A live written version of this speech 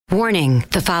Warning,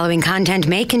 the following content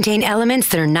may contain elements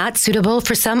that are not suitable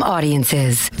for some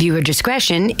audiences. Viewer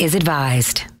discretion is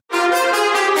advised. Live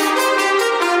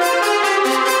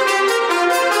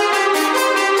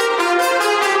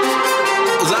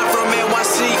from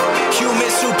NYC,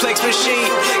 human suplex machine,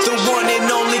 the one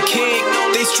and only king.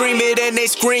 They stream it and they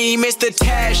scream, it's the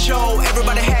Taz Show.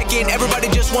 Everybody hacking, everybody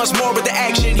just wants more with the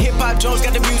action. Hip Hop Jones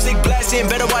got the music blasting,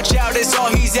 better watch out, that's all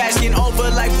he's asking. Over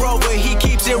like Rover, he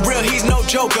keeps it real, he's no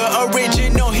joker.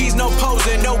 Original, he's no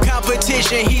poser, no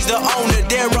competition, he's the owner.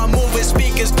 There I'm moving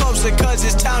speakers closer, cause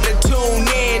it's time to tune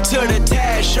in to the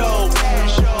Taz Show.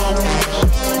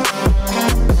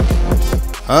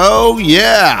 Oh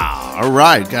yeah, all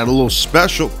right, got a little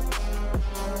special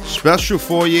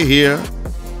for you here.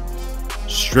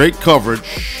 Straight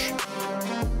coverage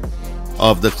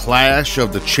of the Clash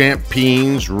of the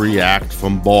Champions React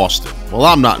from Boston. Well,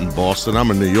 I'm not in Boston,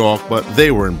 I'm in New York, but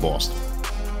they were in Boston.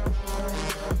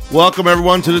 Welcome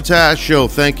everyone to the Taz Show.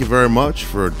 Thank you very much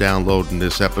for downloading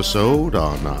this episode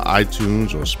on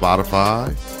iTunes or Spotify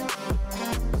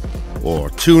or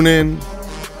TuneIn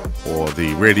or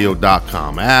the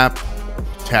radio.com app,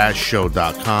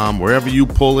 TazShow.com. Wherever you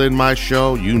pull in my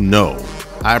show, you know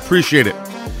I appreciate it.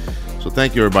 So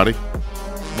thank you, everybody.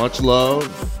 Much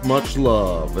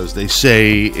love, as they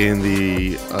say in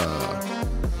the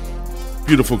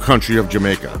beautiful country of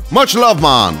Jamaica. Much love,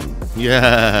 man.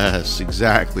 Yes,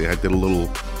 exactly. I did a little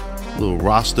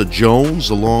Rasta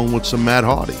Jones along with some Matt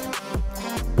Hardy.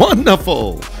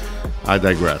 Wonderful. I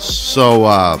digress. So,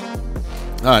 all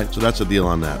right, so that's a deal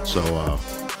on that. So,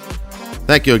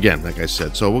 thank you again, like I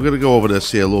said. So we're going to go over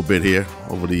this here a little bit here,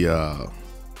 over the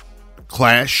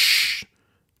Clash.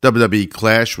 WWE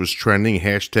Clash was trending,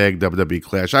 hashtag WWE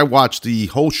Clash. I watched the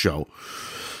whole show.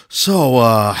 So,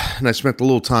 and I spent a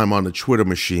little time on the Twitter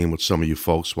machine with some of you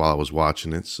folks while I was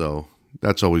watching it. So,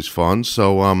 that's always fun.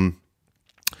 So,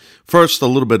 first, a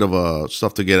little bit of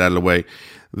stuff to get out of the way.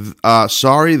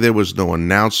 Sorry there was no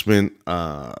announcement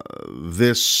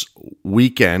this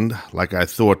weekend like I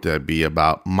thought there'd be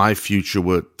about my future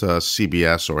with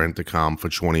CBS or Entercom for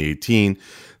 2018.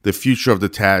 The future of the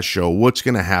Taz Show, what's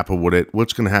going to happen with it,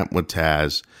 what's going to happen with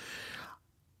Taz.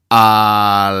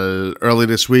 Early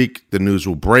this week, the news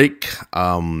will break.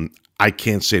 I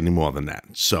can't say any more than that.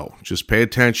 So just pay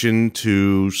attention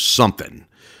to something.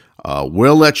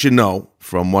 We'll let you know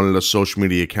from one of the social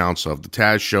media accounts of the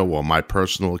Taz Show or my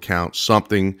personal account,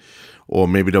 something, or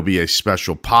maybe there'll be a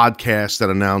special podcast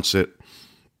that announces it.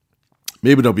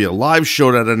 Maybe there'll be a live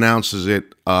show that announces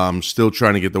it. Still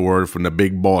trying to get the word from the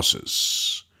big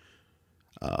bosses.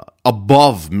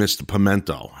 Above Mr.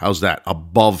 Pimento. How's that?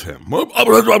 Above him.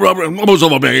 Who's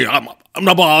over me? I'm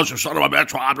the boss, you son of a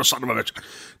bitch. I'm the son of a bitch.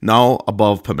 No,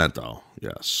 above Pimento.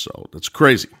 Yes, so that's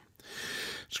crazy.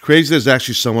 It's crazy there's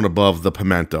actually someone above the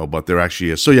Pimento, but there actually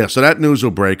is. So yeah, so that news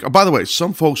will break. Oh, by the way,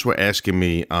 some folks were asking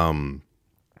me,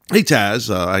 hey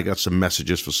Taz, I got some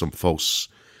messages for some folks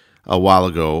a while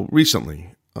ago,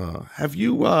 recently. Have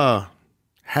you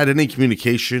had any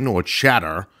communication or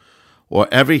chatter or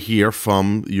ever hear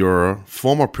from your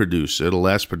former producer, the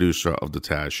last producer of the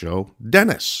Taz Show,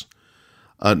 Dennis?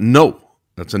 No.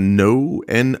 That's a no,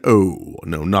 N-O.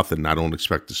 No, nothing. I don't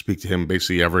expect to speak to him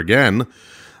basically ever again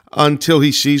until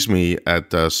he sees me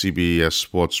at CBS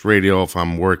Sports Radio. If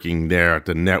I'm working there at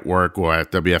the network or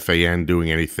at WFAN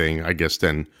doing anything, I guess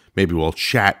then maybe we'll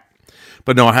chat.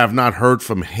 But no, I have not heard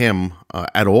from him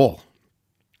at all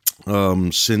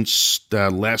since the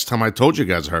last time I told you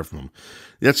guys I heard from him.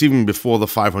 That's even before the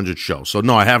 500 show. So,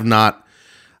 no, I have not.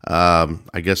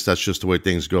 I guess that's just the way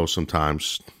things go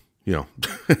sometimes. You know,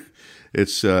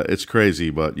 it's crazy,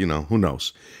 but, you know, who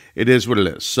knows? It is what it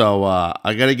is. So,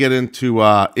 I got to get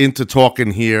into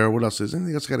talking here. What else is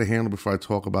anything else I got to handle before I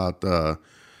talk about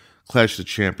Clash of the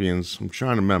Champions? I'm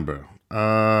trying to remember.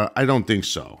 I don't think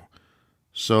so.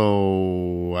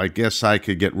 So, I guess I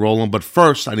could get rolling. But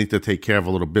first, I need to take care of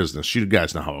a little business. You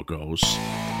guys know how it goes.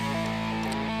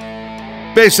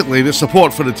 Basically, the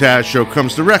support for the Taz Show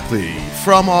comes directly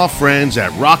from our friends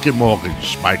at Rocket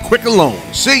Mortgage by Quicken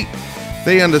Loans. See,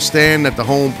 they understand that the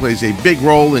home plays a big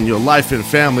role in your life and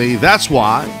family. That's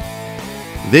why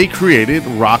they created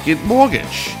Rocket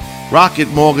Mortgage. Rocket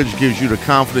Mortgage gives you the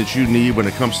confidence you need when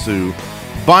it comes to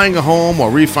buying a home or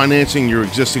refinancing your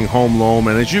existing home loan.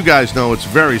 And as you guys know, it's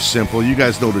very simple. You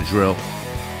guys know the drill.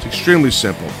 It's extremely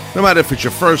simple. No matter if it's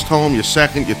your first home, your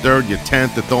second, your third, your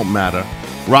 10th, it don't matter.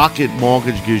 Rocket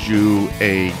Mortgage gives you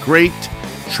a great,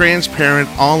 transparent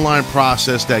online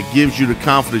process that gives you the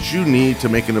confidence you need to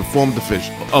make an informed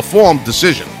decision.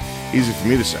 Easy for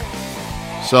me to say.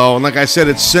 So, like I said,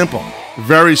 it's simple,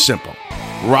 very simple.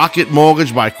 Rocket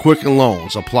Mortgage by Quicken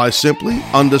Loans. Apply simply,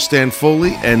 understand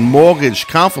fully, and mortgage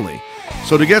confidently.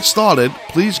 So to get started,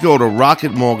 please go to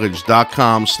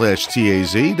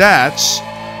rocketmortgage.com/TAZ. That's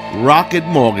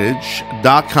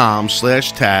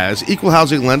rocketmortgage.com/Taz. Equal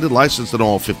housing lender, licensed in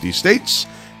all 50 states.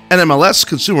 NMLS,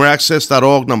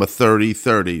 consumeraccess.org, number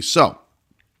 3030. So,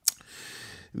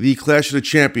 the Clash of the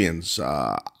Champions.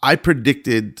 I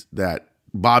predicted that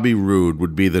Bobby Roode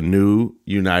would be the new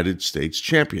United States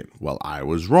champion. Well, I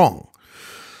was wrong.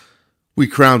 We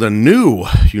crowned a new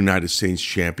United States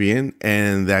champion,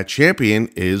 and that champion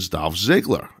is Dolph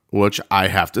Ziggler, which I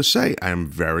have to say I'm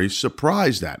very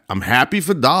surprised at. I'm happy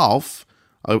for Dolph,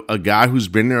 a guy who's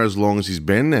been there as long as he's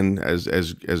been, and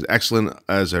as excellent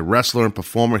as a wrestler and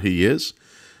performer he is.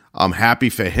 I'm happy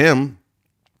for him.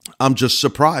 I'm just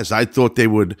surprised. I thought they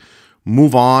would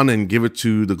move on and give it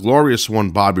to the glorious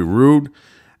one, Bobby Roode.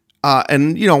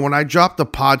 And, when I dropped the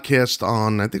podcast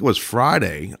on, I think it was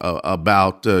Friday,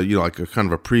 about, like a kind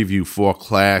of a preview for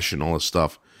Clash and all this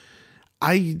stuff,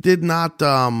 I did not,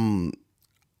 I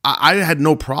had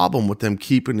no problem with them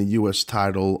keeping the U.S.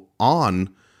 title on,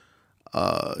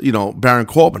 Baron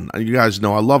Corbin. You guys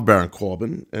know I love Baron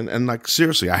Corbin, and like,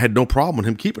 seriously, I had no problem with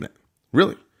him keeping it,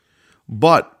 really.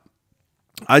 But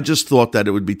I just thought that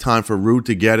it would be time for Roode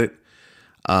to get it.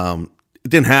 It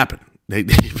didn't happen. They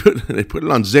put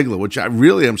it on Ziggler, which I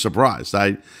really am surprised.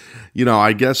 I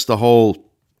guess the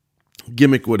whole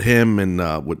gimmick with him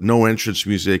and with no entrance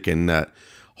music and that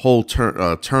whole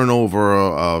turnover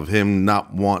of him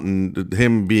not wanting,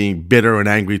 him being bitter and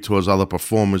angry towards other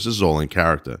performers, is all in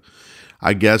character.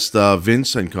 I guess the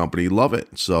Vince and company love it.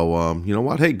 So, you know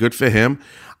what? Hey, good for him.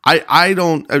 I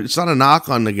don't, it's not a knock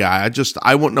on the guy.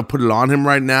 I wouldn't have put it on him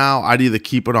right now. I'd either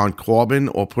keep it on Corbin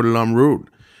or put it on Roode.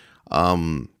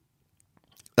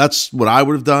 That's what I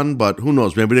would have done, but who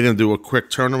knows? Maybe they're going to do a quick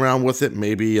turnaround with it.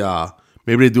 Maybe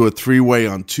they do a 3-way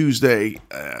on Tuesday.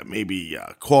 Maybe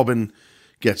Corbin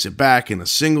gets it back in a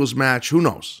singles match. Who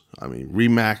knows? I mean,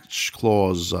 rematch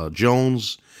clause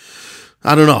Jones.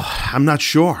 I don't know. I'm not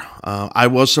sure. I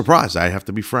was surprised. I have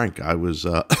to be frank. I was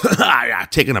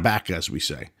taken aback, as we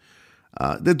say.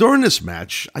 During this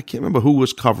match, I can't remember who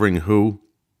was covering who,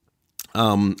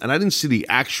 and I didn't see the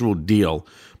actual deal.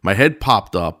 My head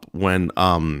popped up when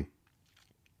I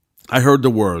heard the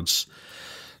words,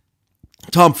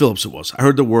 Tom Phillips it was. I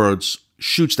heard the words,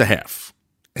 shoots the half.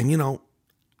 And,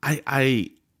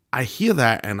 I hear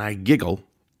that and I giggle.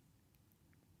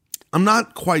 I'm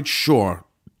not quite sure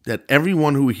that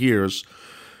everyone who hears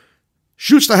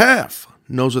shoots the half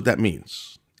knows what that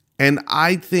means. And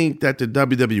I think that the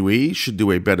WWE should do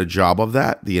a better job of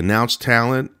that. The announced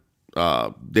talent,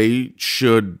 they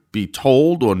should be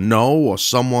told or know, or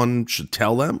someone should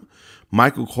tell them.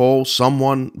 Michael Cole,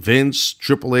 someone, Vince,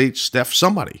 Triple H, Steph,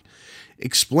 somebody.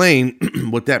 Explain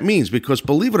what that means. Because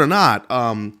believe it or not,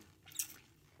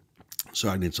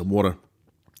 sorry, I need some water.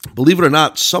 Believe it or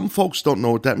not, some folks don't know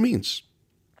what that means.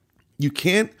 You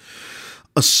can't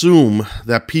assume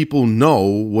that people know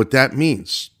what that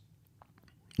means.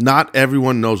 Not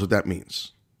everyone knows what that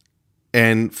means.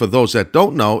 And for those that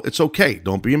don't know, it's okay.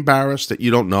 Don't be embarrassed that you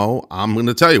don't know. I'm going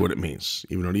to tell you what it means,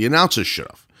 even though the announcers should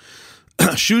have.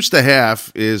 Shoots the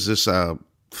half is this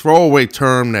throwaway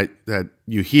term that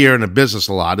you hear in the business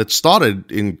a lot. It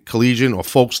started in collegiate or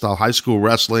folk-style high school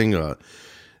wrestling.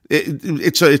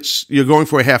 It's you're going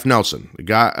for a half Nelson.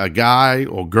 A guy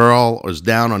or girl is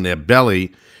down on their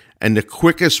belly, and the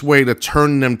quickest way to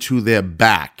turn them to their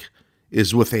back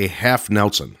is with a half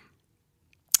Nelson.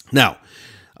 Now,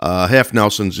 half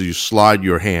Nelsons, you slide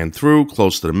your hand through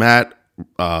close to the mat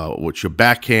with your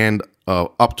backhand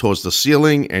up towards the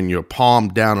ceiling and your palm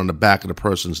down on the back of the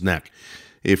person's neck.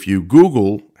 If you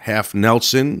Google half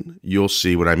Nelson, you'll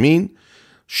see what I mean.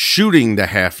 Shooting the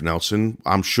half Nelson,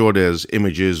 I'm sure there's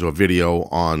images or video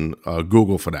on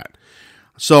Google for that.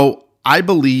 So I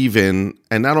believe in,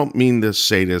 and I don't mean to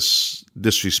say this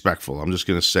disrespectful, I'm just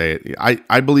going to say it.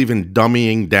 I believe in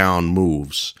dummying down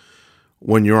moves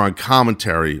when you're on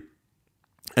commentary.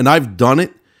 And I've done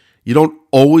it. You don't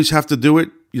always have to do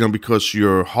it, because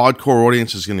your hardcore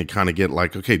audience is going to kind of get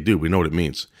like, okay, dude, we know what it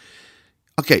means.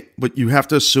 Okay, but you have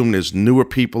to assume there's newer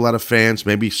people that are fans,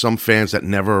 maybe some fans that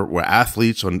never were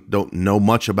athletes or don't know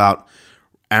much about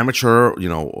amateur,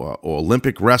 or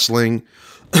Olympic wrestling.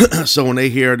 So when they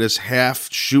hear this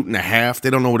half, shooting a half, they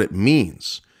don't know what it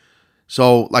means.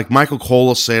 So like Michael Cole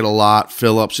will say it a lot,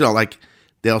 Phillips, like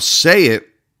they'll say it,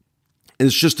 and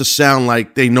it's just to sound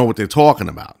like they know what they're talking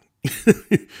about.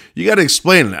 You got to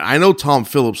explain it. I know Tom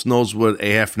Phillips knows what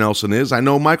a half Nelson is. I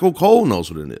know Michael Cole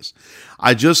knows what it is.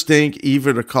 I just think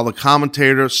either the color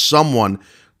commentator, someone,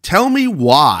 tell me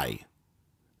why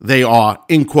they are,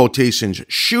 in quotations,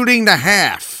 shooting the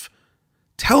half.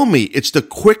 Tell me it's the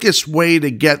quickest way to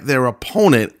get their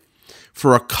opponent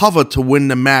for a cover to win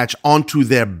the match onto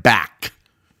their back.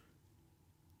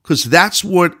 Because that's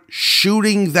what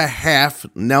shooting the half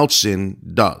Nelson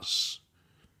does.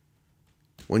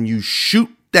 When you shoot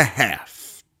the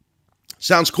half.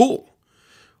 Sounds cool.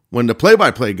 When the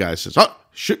play-by-play guy says, oh,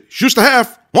 shoots the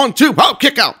half, 1, 2, oh,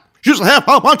 kick out. Shoots the half,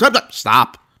 oh, 1, 2,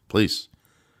 stop, please.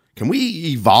 Can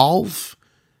we evolve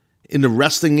in the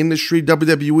wrestling industry,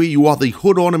 WWE? You are the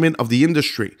hood ornament of the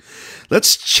industry.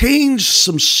 Let's change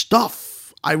some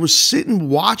stuff. I was sitting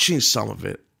watching some of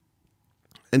it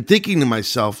and thinking to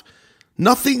myself,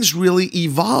 nothing's really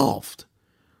evolved.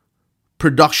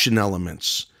 Production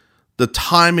elements, the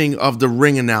timing of the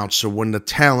ring announcer when the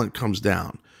talent comes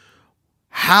down,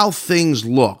 how things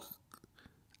look,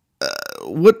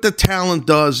 what the talent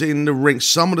does in the ring.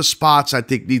 Some of the spots I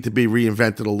think need to be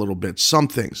reinvented a little bit. Some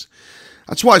things.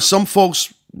 That's why some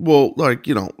folks will, like,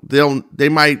 you know, they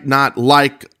might not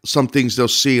like some things they'll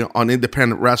see on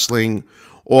independent wrestling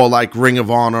or like Ring of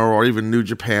Honor or even New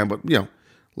Japan, but, you know,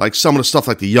 like some of the stuff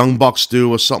like the Young Bucks do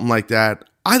or something like that.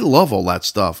 I love all that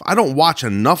stuff. I don't watch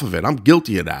enough of it. I'm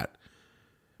guilty of that.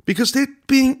 Because they're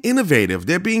being innovative,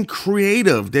 they're being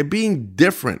creative, they're being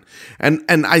different. And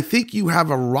I think you have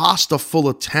a roster full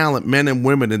of talent, men and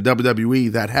women in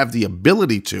WWE that have the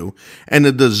ability to and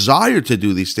the desire to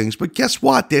do these things. But guess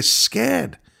what? They're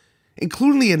scared,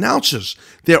 including the announcers.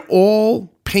 They're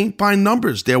all paint by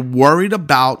numbers. They're worried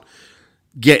about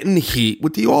getting heat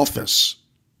with the office.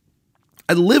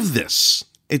 I live this.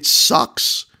 It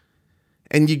sucks.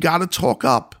 And you got to talk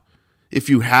up. If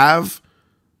you have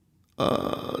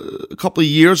a couple of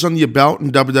years on your belt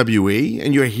in WWE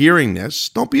and you're hearing this,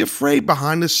 don't be afraid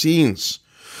behind the scenes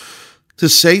to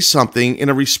say something in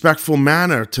a respectful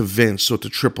manner to Vince or to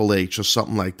Triple H or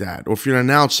something like that. Or if you're an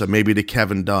announcer, maybe to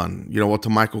Kevin Dunn, you know, or to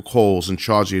Michael Cole's in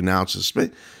charge of the announcers.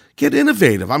 But get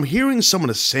innovative. I'm hearing some of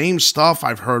the same stuff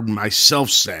I've heard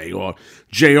myself say, or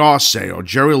JR say, or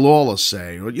Jerry Lawler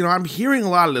say, or, you know, I'm hearing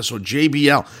a lot of this, or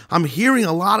JBL. I'm hearing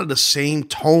a lot of the same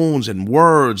tones and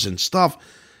words and stuff.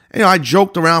 You know, I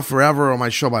joked around forever on my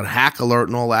show about Hack Alert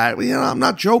and all that. You know, I'm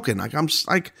not joking. I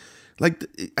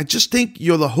just think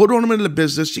you're the hood ornament of the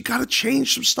business. You got to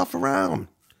change some stuff around.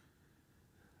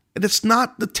 And it's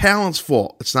not the talent's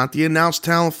fault. It's not the announced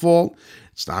talent fault.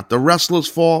 It's not the wrestler's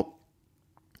fault.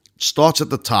 It starts at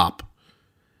the top.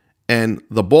 And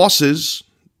the bosses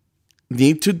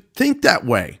need to think that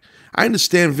way. I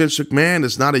understand Vince McMahon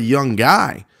is not a young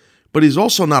guy, but he's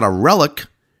also not a relic,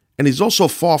 and he's also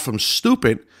far from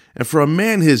stupid. And for a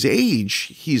man his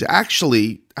age, he's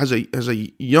actually has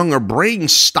a younger brain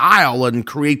style and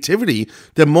creativity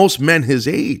than most men his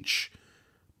age.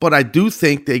 But I do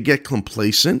think they get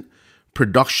complacent,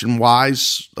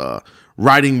 production-wise,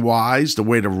 writing-wise, the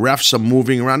way the refs are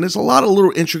moving around. There's a lot of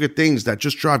little intricate things that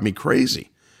just drive me crazy.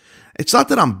 It's not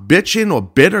that I'm bitching or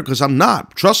bitter, because I'm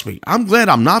not. Trust me, I'm glad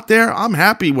I'm not there. I'm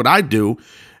happy what I do.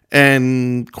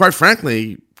 And quite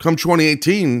frankly, come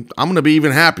 2018, I'm going to be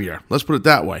even happier. Let's put it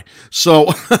that way. So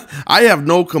I have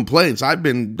no complaints. I've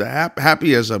been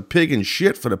happy as a pig in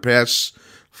shit for the past,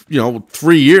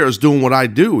 3 years doing what I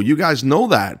do. You guys know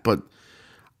that. But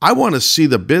I want to see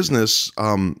the business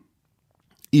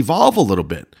evolve a little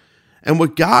bit. And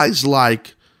with guys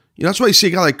like, that's why you see a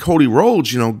guy like Cody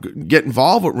Rhodes, get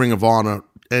involved with Ring of Honor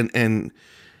and kind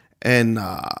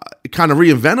of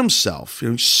reinvent himself.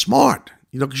 He's smart.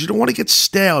 Because you don't want to get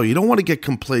stale. You don't want to get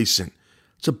complacent.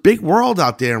 It's a big world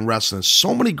out there in wrestling.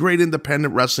 So many great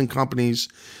independent wrestling companies.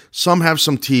 Some have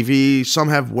some TV. Some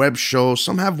have web shows.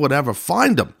 Some have whatever.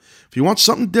 Find them. If you want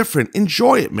something different,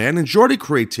 enjoy it, man. Enjoy the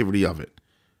creativity of it.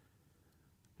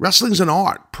 Wrestling's an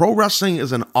art. Pro wrestling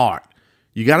is an art.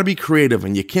 You got to be creative,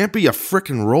 and you can't be a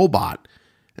freaking robot.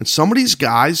 And some of these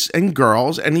guys and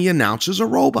girls and the announcers are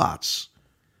robots.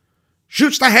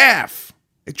 Shoots the half.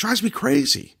 It drives me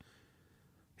crazy.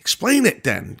 Explain it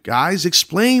then, guys.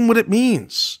 Explain what it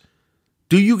means.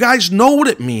 Do you guys know what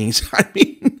it means? I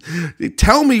mean,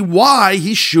 tell me why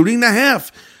he's shooting the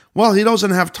half. Well, he doesn't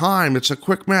have time. It's a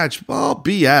quick match. Well,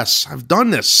 BS. I've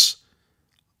done this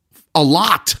a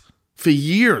lot for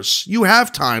years. You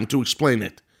have time to explain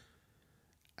it.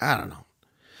 I don't know.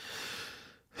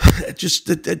 Just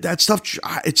that stuff,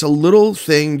 it's a little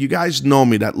thing. You guys know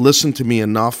me that listen to me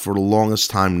enough for the longest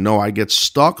time. No, I get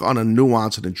stuck on a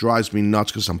nuance and it drives me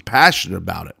nuts because I'm passionate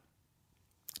about it.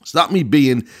 It's not me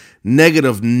being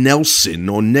negative Nelson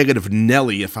or negative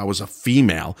Nelly if I was a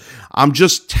female. I'm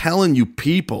just telling you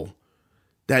people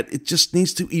that it just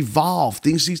needs to evolve.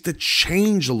 Things need to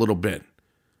change a little bit.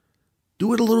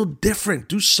 Do it a little different.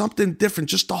 Do something different.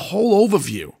 Just the whole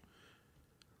overview.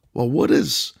 Well, what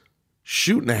does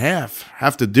shoot and a half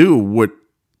have to do with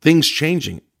things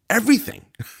changing? Everything.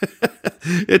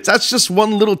 That's just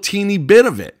one little teeny bit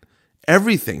of it.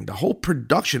 Everything. The whole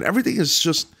production. Everything is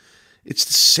just, it's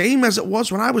the same as it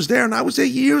was when I was there, and I was there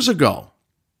years ago.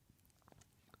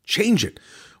 Change it.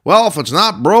 Well, if it's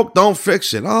not broke, don't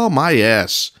fix it. Oh, my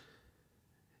ass.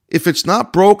 If it's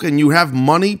not broke and you have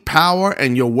money, power,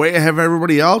 and you're way ahead of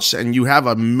everybody else, and you have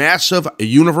a massive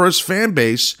universe fan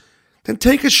base, then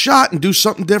take a shot and do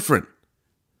something different.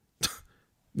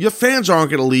 Your fans aren't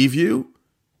going to leave you.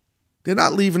 They're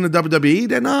not leaving the WWE.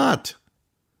 They're not.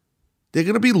 They're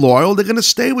going to be loyal. They're going to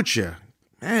stay with you.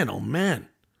 Man, oh man.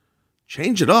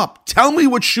 Change it up. Tell me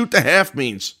what shoot the half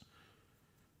means.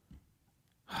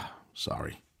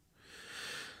 Sorry.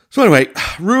 So anyway,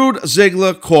 Rude,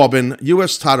 Ziggler, Corbin,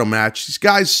 U.S. title match. These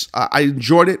guys, I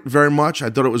enjoyed it very much. I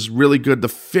thought it was really good. The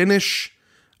finish,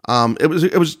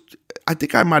 it was. I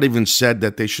think I might even said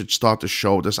that they should start the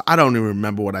show with this. I don't even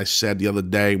remember what I said the other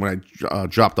day when I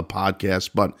dropped the podcast,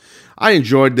 but I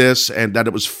enjoyed this and that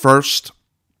it was first.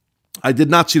 I did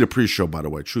not see the pre-show, by the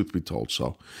way, truth be told.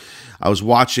 So I was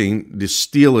watching the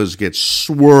Steelers get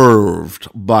swerved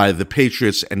by the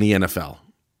Patriots and the NFL.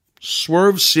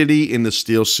 Swerve City in the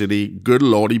Steel City. Good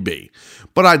Lordy B.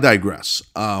 But I digress.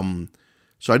 So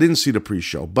I didn't see the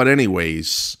pre-show. But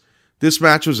anyways, this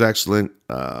match was excellent.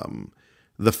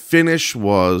 The finish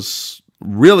was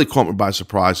really caught me by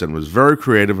surprise and was very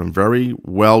creative and very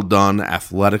well done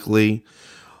athletically.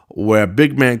 Where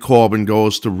big man Corbin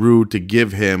goes to Rude to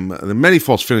give him the many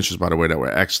false finishes, by the way, that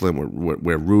were excellent.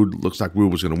 Where Rude looks like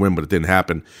Rude was going to win, but it didn't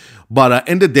happen. But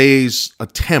end of days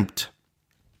attempt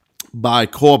by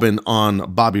Corbin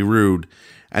on Bobby Roode,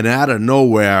 and out of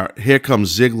nowhere, here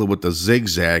comes Ziggler with the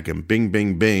zigzag, and bing,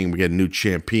 bing, bing, we get a new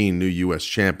champion, new U.S.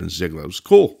 champion, Ziggler. It was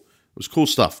cool. It was cool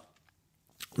stuff.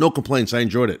 No complaints. I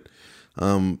enjoyed it.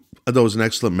 I thought it was an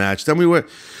excellent match. Then we went,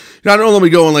 I don't let me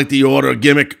go in like the order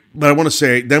gimmick, but I want to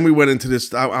say, then we went into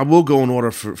this, I will go in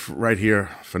order for right here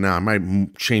for now. I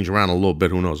might change around a little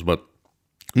bit, who knows, but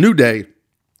New Day,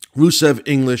 Rusev,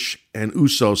 English, and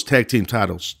Usos tag team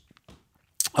titles.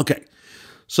 Okay,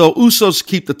 so Usos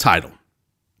keep the title.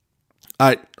 All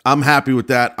right, I'm happy with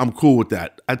that. I'm cool with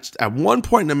that. At one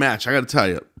point in the match, I got to tell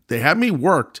you, they had me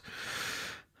worked.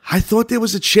 I thought there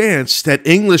was a chance that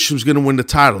English was going to win the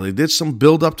title. They did some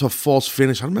build up to a false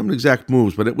finish. I don't remember the exact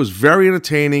moves, but it was very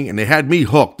entertaining, and they had me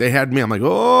hooked. They had me. I'm like,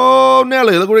 oh,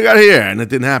 Nelly, look what we got here. And it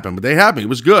didn't happen, but they had me. It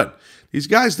was good. These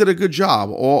guys did a good job.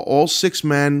 All 6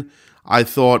 men. I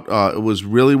thought it was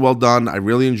really well done. I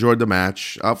really enjoyed the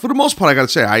match. For the most part, I got to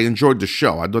say, I enjoyed the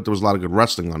show. I thought there was a lot of good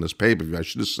wrestling on this pay-per-view. I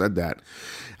should have said that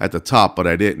at the top, but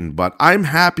I didn't. But I'm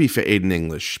happy for Aiden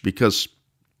English because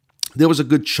there was a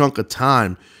good chunk of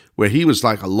time where he was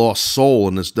like a lost soul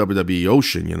in this WWE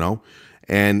ocean, you know?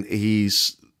 And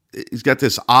he's got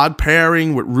this odd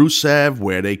pairing with Rusev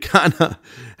where they kind of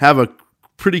have a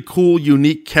pretty cool,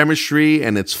 unique chemistry,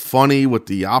 and it's funny with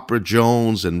the Opera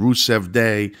Jones and Rusev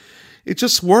Day. It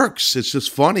just works. It's just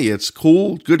funny. It's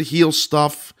cool, good heel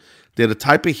stuff. They're the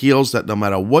type of heels that no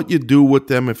matter what you do with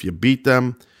them, if you beat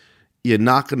them, you're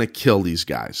not going to kill these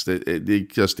guys. They're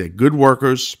good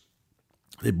workers.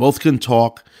 They both can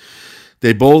talk.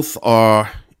 They both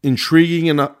are intriguing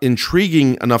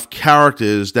enough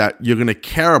characters that you're going to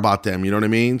care about them. You know what I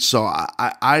mean? So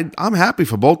I'm happy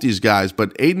for both these guys,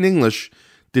 but Aiden English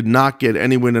did not get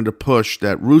anywhere in the push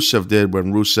that Rusev did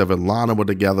when Rusev and Lana were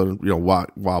together, a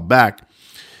while back.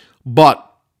 But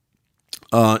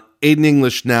Aiden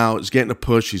English now is getting a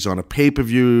push. He's on a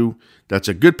pay-per-view. That's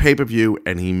a good pay-per-view,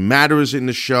 and he matters in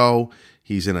the show.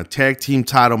 He's in a tag team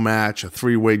title match, a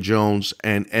 3-way Jones,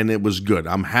 and it was good.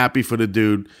 I'm happy for the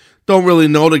dude. Don't really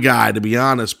know the guy, to be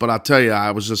honest, but I'll tell you,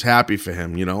 I was just happy for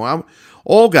him.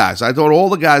 All guys. I thought all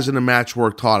the guys in the match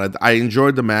worked hard. I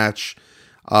enjoyed the match.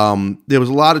 There was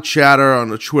a lot of chatter on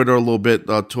the Twitter a little bit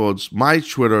towards my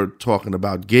Twitter talking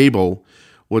about Gable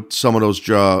with some of those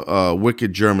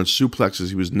wicked German suplexes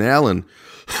he was nailing.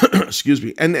 Excuse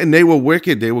me. And they were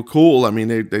wicked. They were cool. I mean,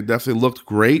 they definitely looked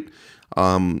great.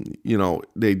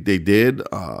 They did.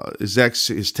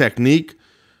 His technique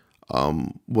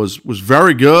was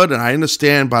very good, and I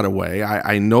understand. By the way,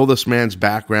 I know this man's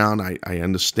background. I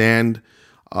understand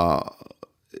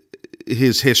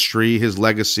his history, his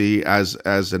legacy as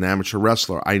an amateur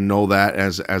wrestler. I know that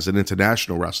as an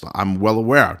international wrestler. I'm well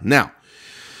aware. Now,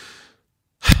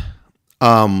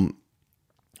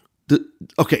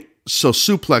 so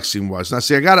suplexing was. Now,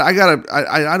 see,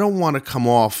 I don't want to come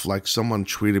off like someone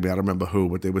tweeted me. I don't remember who,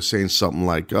 but they were saying something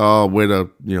like, "Oh, way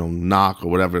to knock," or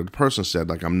whatever the person said.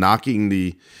 Like, I'm knocking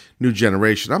the new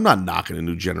generation. I'm not knocking the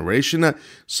new generation.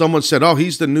 Someone said, "Oh,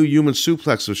 he's the new human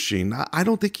suplex machine." I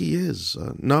don't think he is.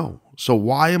 No. So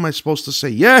why am I supposed to say,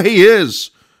 "Yeah, he is"?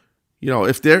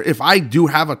 If I do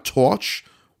have a torch,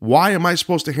 why am I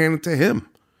supposed to hand it to him?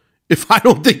 If I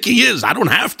don't think he is, I don't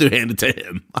have to hand it to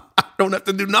him. I don't have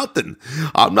to do nothing.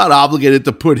 I'm not obligated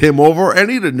to put him over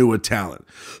any of the newer talent.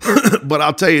 But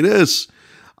I'll tell you this,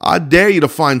 I dare you to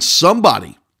find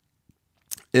somebody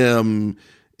in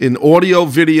audio,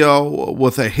 video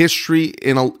with a history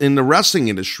in the wrestling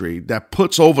industry that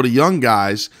puts over the young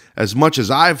guys as much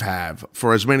as I've had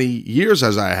for as many years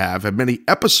as I have and many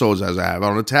episodes as I have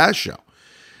on the Taz Show.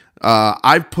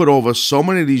 I've put over so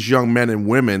many of these young men and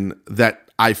women that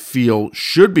I feel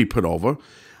should be put over.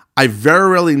 I very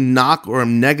rarely knock or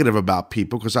am negative about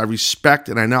people because I respect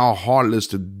and I know how hard it is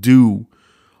to do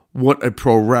what a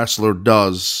pro wrestler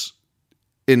does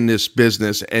in this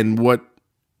business and what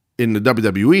in the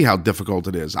WWE, how difficult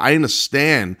it is. I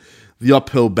understand the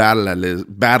uphill battle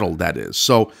that is.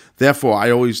 So therefore,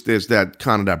 there's that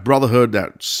kind of that brotherhood,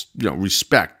 that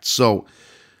respect. So,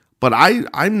 but I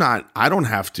don't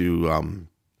have to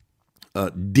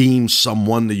deem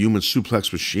someone the human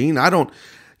suplex machine. I don't,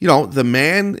 the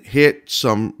man hit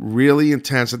some really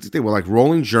intense, I think they were like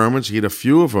rolling Germans. He hit a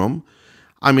few of them.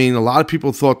 I mean, a lot of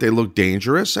people thought they looked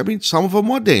dangerous. I mean, some of them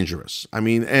were dangerous. I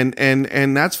mean,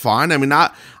 and that's fine. I mean,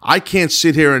 I can't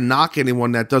sit here and knock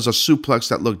anyone that does a suplex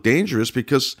that looked dangerous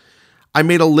because I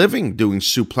made a living doing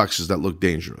suplexes that look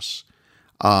dangerous.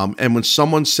 And when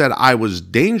someone said I was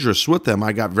dangerous with them,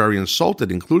 I got very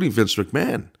insulted, including Vince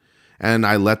McMahon. And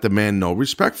I let the man know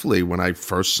respectfully when I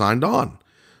first signed on.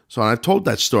 So I've told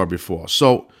that story before.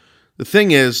 So the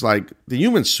thing is, like, the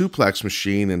human suplex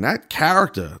machine and that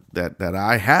character that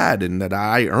I had and that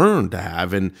I earned to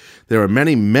have, and there are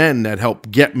many men that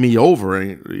helped get me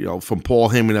over, from Paul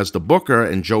Heyman as the booker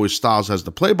and Joey Styles as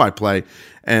the play-by-play,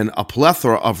 and a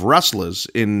plethora of wrestlers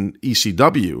in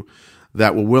ECW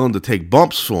that were willing to take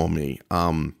bumps for me.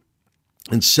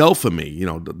 And sell for me.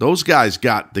 Those guys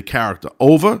got the character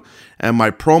over, and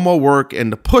my promo work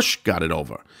and the push got it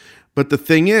over. But the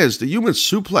thing is, the human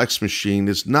suplex machine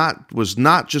was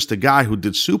not just a guy who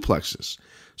did suplexes.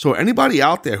 So anybody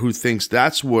out there who thinks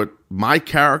that's what my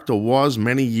character was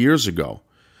many years ago,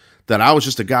 that I was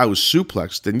just a guy who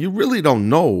suplexed, then you really don't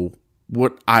know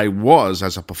what I was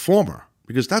as a performer,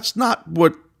 because that's not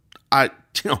what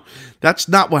that's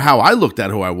not how I looked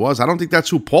at who I was. I don't think that's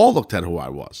who Paul looked at who I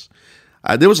was.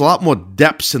 There was a lot more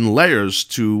depths and layers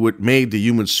to what made the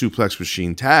human suplex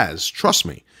machine Taz. Trust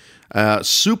me.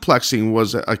 Suplexing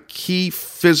was a key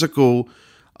physical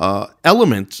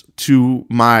element to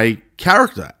my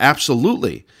character.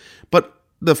 Absolutely. But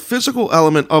the physical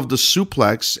element of the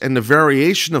suplex and the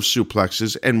variation of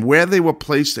suplexes and where they were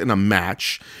placed in a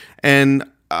match and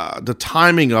the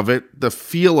timing of it, the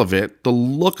feel of it, the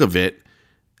look of it,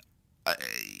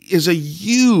 is a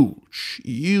huge,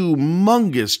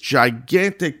 humongous,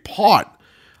 gigantic part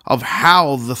of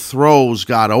how the throws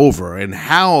got over and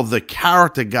how the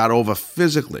character got over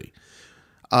physically.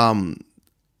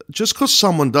 Just because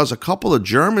someone does a couple of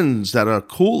Germans that are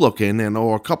cool looking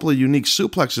or a couple of unique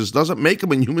suplexes doesn't make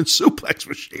them a human suplex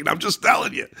machine. I'm just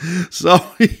telling you. So,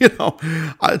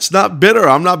 it's not bitter.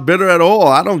 I'm not bitter at all.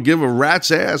 I don't give a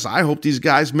rat's ass. I hope these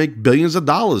guys make billions of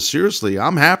dollars. Seriously,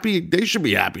 I'm happy. They should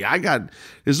be happy.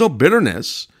 There's no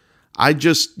bitterness. I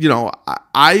just,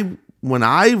 when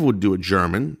I would do a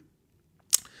German,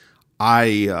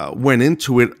 I went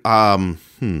into it. I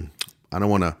don't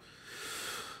want to.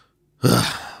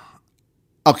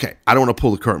 Okay, I don't want to pull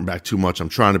the curtain back too much. I'm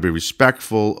trying to be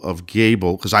respectful of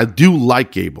Gable because I do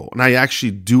like Gable, and I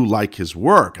actually do like his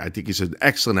work. I think he's an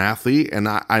excellent athlete, and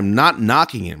I'm not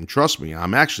knocking him. Trust me,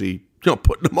 I'm actually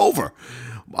putting him over.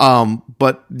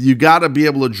 But you got to be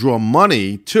able to draw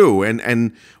money too,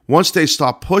 and once they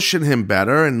start pushing him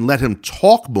better and let him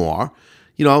talk more,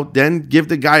 then give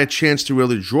the guy a chance to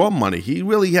really draw money. He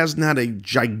really hasn't had a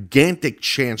gigantic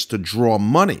chance to draw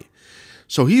money.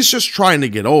 So he's just trying to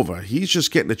get over. He's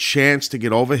just getting a chance to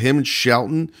get over, him and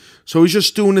Shelton. So he's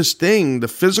just doing his thing, the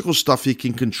physical stuff he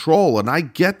can control. And I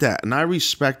get that, and I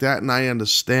respect that, and I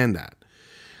understand that.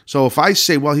 So if I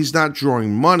say, well, he's not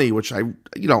drawing money, which I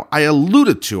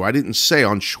alluded to, I didn't say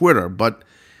on Twitter, but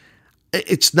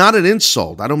it's not an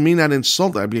insult. I don't mean that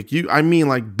insult. I mean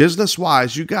like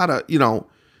business-wise, you gotta,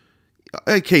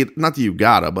 okay, not that you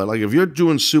gotta, but like if you're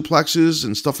doing suplexes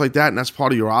and stuff like that, and that's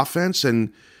part of your offense,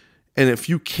 and And if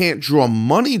you can't draw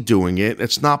money doing it,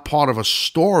 it's not part of a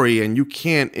story, and you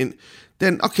can't,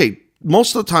 then, okay,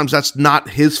 most of the times that's not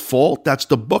his fault. That's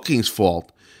the booking's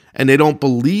fault. And they don't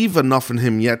believe enough in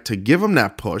him yet to give him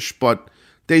that push, but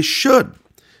they should.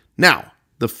 Now,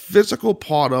 the physical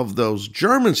part of those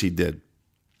Germans he did,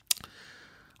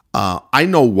 I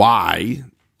know why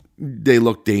they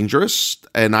look dangerous,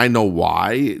 and I know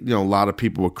why, a lot of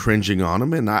people were cringing on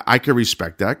him, and I can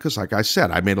respect that because, like I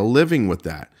said, I made a living with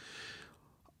that.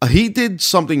 He did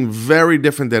something very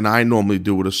different than I normally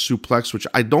do with a suplex, which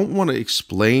I don't want to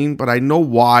explain, but I know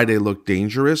why they look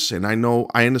dangerous, and I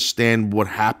understand what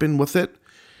happened with it,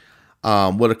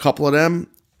 with a couple of them,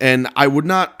 and I would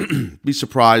not be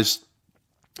surprised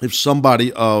if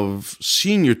somebody of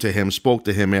senior to him spoke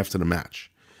to him after the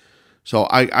match. So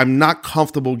I'm not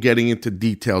comfortable getting into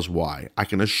details why. I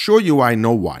can assure you I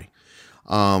know why.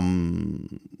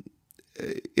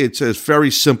 It's a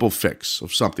very simple fix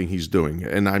of something he's doing.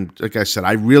 And like I said,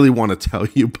 I really want to tell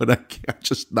you, but I can't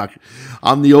just not.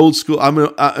 I'm the old school.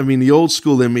 The old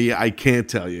school in me, I can't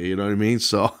tell you, you know what I mean?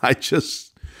 So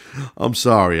I'm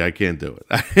sorry, I can't do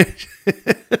it.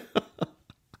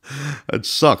 It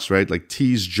sucks, right? Like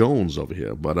Tease Jones over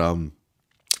here. But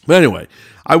anyway,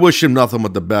 I wish him nothing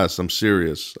but the best. I'm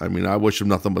serious. I wish him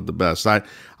nothing but the best.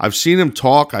 I've seen him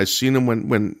talk. I've seen him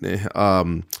when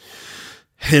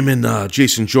him and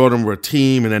Jason Jordan were a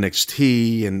team in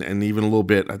NXT, and even a little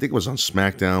bit, I think it was on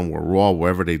SmackDown or Raw,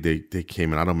 wherever they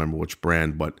came in. I don't remember which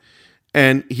brand,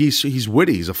 and he's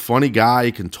witty. He's a funny guy.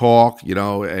 He can talk,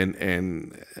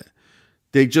 and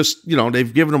they just,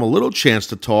 they've given him a little chance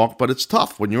to talk, but it's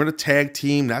tough. When you're in a tag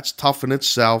team, that's tough in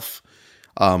itself.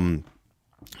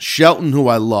 Shelton, who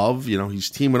I love, he's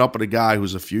teaming up with a guy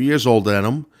who's a few years older than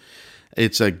him.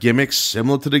 It's a gimmick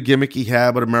similar to the gimmick he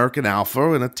had with American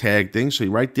Alpha and a tag thing. So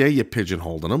right there, you're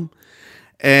pigeonholing him.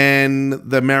 And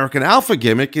the American Alpha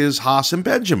gimmick is Haas and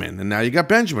Benjamin. And now you got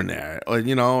Benjamin there,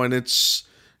 and it's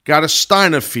got a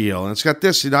Steiner feel. And it's got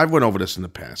this. I went over this in the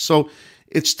past. So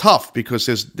it's tough because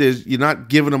there's you're not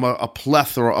giving him a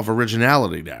plethora of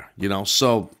originality there,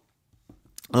 So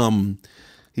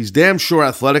he's damn sure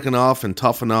athletic enough and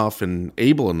tough enough and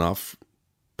able enough,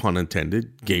 pun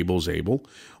intended. Gable's able.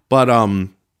 But, I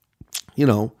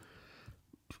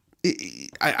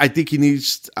think he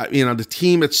needs, the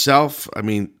team itself,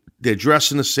 they're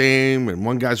dressing the same, and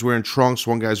one guy's wearing trunks,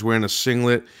 one guy's wearing a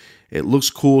singlet. It looks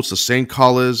cool. It's the same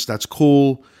colors. That's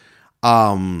cool.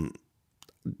 Something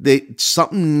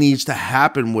needs to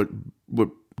happen with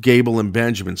Gable and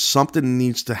Benjamin. Something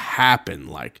needs to happen.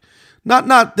 Like,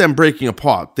 not them breaking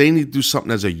apart. They need to do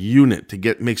something as a unit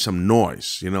to make some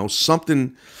noise.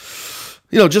 Something.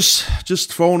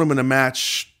 Just throwing them in a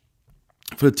match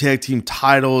for the tag team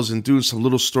titles and doing some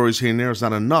little stories here and there is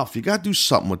not enough. You got to do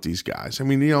something with these guys. So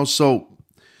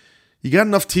you got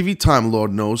enough TV time,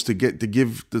 Lord knows,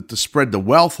 to spread the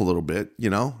wealth a little bit.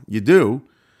 You do.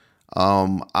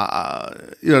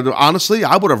 Honestly,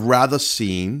 I would have rather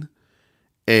seen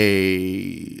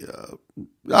I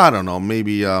don't know,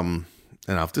 maybe I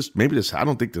don't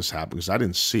think this happened because I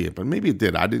didn't see it, but maybe it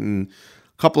did.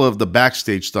 Couple of the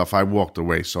backstage stuff, I walked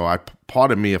away. So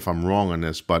pardon me if I'm wrong on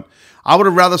this, but I would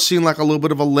have rather seen like a little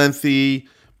bit of a lengthy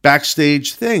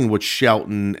backstage thing with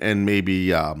Shelton and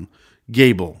maybe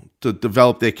Gable to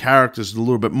develop their characters a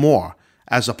little bit more,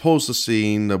 as opposed to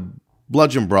seeing the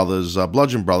Bludgeon Brothers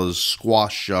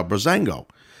squash Breezango.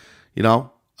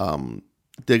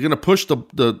 They're gonna push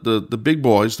the big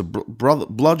boys, the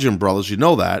Bludgeon Brothers. You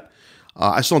know that.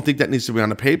 I still don't think that needs to be on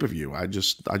the pay-per-view. I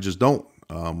just don't.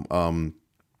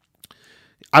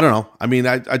 I don't know. I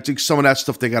think some of that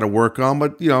stuff they got to work on,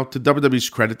 but, to WWE's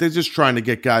credit, they're just trying to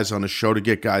get guys on the show to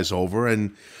get guys over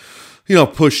and,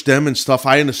 push them and stuff.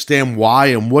 I understand why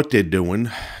and what they're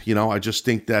doing. I just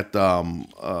think that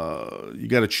you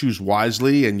got to choose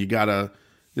wisely, and you got to,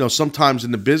 sometimes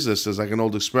in the business, there's like an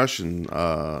old expression,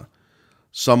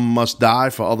 some must die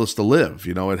for others to live.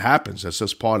 It happens. That's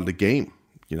just part of the game.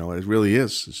 It really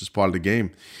is. It's just part of the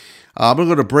game. I'm going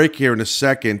to go to break here in a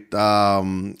second.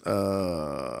 Then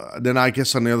I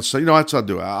guess on the other side, that's what I'll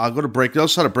do. I'll go to break. The other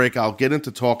side of break, I'll get into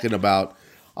talking about,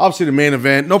 obviously, the main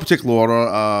event. No particular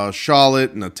order.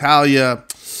 Charlotte, Natalya,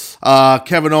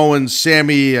 Kevin Owens,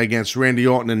 Sammy against Randy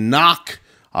Orton and Knock.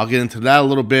 I'll get into that a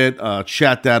little bit,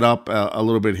 chat that up a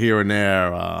little bit here and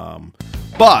there.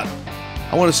 But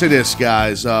I want to say this,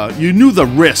 guys. You knew the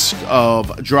risk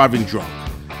of driving drunk.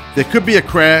 There could be a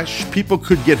crash. People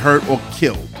could get hurt or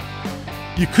killed.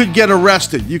 You could get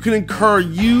arrested. You could incur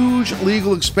huge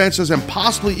legal expenses and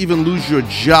possibly even lose your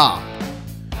job.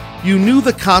 You knew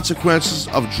the consequences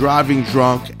of driving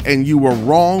drunk, and you were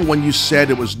wrong when you said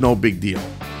it was no big deal.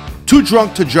 Too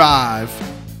drunk to drive,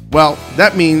 well,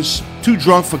 that means too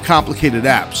drunk for complicated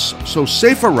apps. So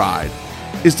Safer Ride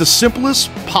is the simplest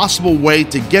possible way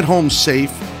to get home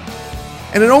safe,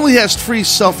 and it only has 3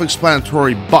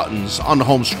 self-explanatory buttons on the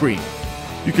home screen.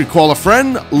 You can call a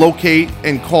friend, locate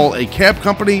and call a cab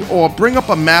company, or bring up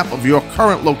a map of your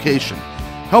current location.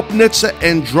 Help NHTSA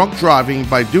end drunk driving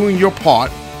by doing your part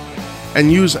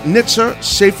and use NHTSA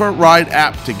Safer Ride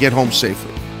app to get home safely.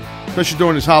 Especially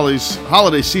during this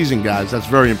holiday season, guys. That's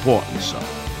very important. So, all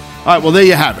right, well, there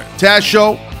you have it. Taz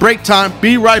Show, break time.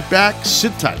 Be right back.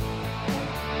 Sit tight.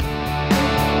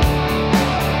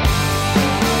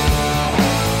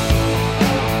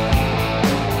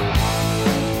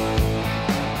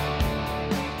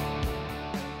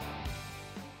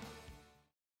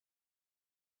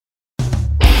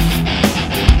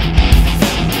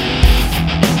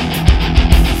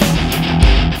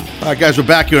 All right, guys, we're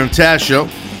back here on the Taz Show,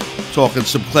 talking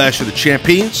some Clash of the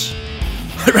Champions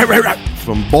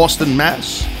from Boston,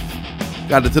 Mass.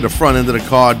 Got into the front end of the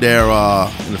card there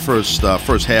in the first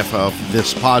half of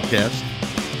this podcast.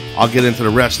 I'll get into the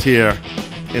rest here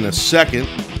in a second.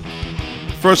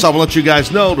 First, I will let you guys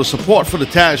know the support for the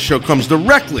Taz Show comes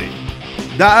directly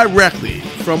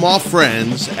from our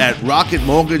friends at Rocket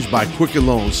Mortgage by Quicken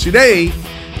Loans. See, they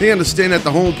understand that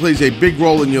the home plays a big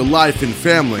role in your life and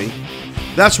family.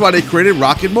 That's why they created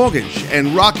Rocket Mortgage.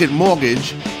 And Rocket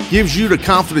Mortgage gives you the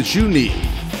confidence you need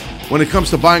when it comes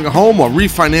to buying a home or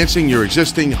refinancing your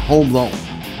existing home loan.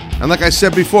 And like I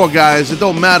said before, guys, it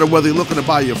don't matter whether you're looking to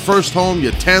buy your first home,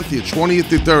 your 10th, your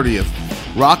 20th, your 30th.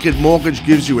 Rocket Mortgage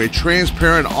gives you a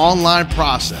transparent online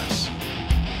process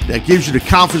that gives you the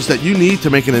confidence that you need to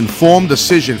make an informed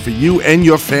decision for you and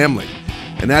your family.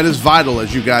 And that is vital,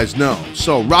 as you guys know.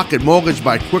 So Rocket Mortgage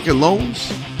by Quicken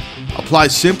Loans. Apply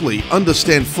simply,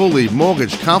 understand fully,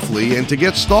 mortgage confidently, and to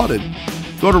get started,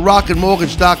 go to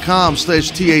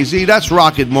rocketmortgage.com/TAZ. That's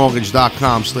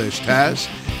rocketmortgage.com/Taz.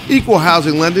 Equal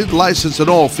housing lending, licensed in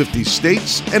all 50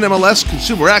 states.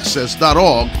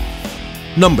 NMLSconsumeraccess.org,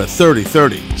 number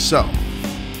 3030. So,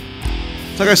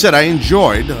 like I said, I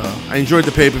enjoyed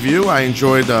the pay-per-view. I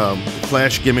enjoyed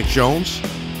Flash Gimmick Jones.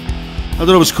 I thought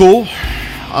it was cool.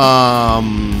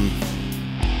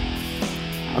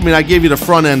 I mean, I gave you the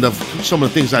front end of some of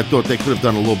the things I thought they could have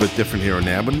done a little bit different here and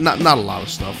there, but not a lot of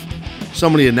stuff.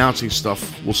 Some of the announcing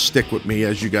stuff will stick with me,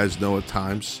 as you guys know, at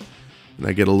times. And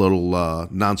I get a little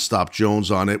nonstop Jones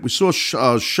on it. We saw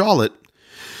Charlotte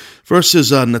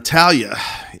versus Natalya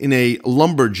in a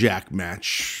lumberjack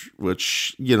match,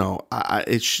 which, you know,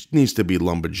 it needs to be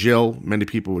Lumberjill. Many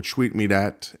people would tweet me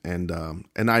that, and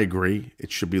I agree.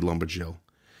 It should be Lumberjill.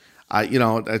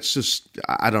 It's just,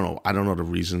 I don't know. I don't know the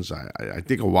reasons. I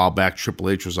think a while back, Triple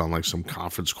H was on like some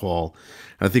conference call.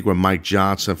 And I think when Mike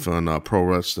Johnson from Pro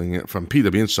Wrestling, from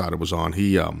PW Insider was on,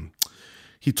 he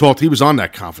was on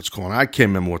that conference call. And I can't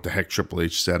remember what the heck Triple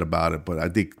H said about it, but I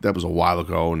think that was a while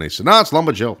ago. And they said, no, it's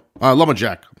Lumberjack. I'm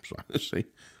sorry.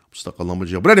 I'm stuck on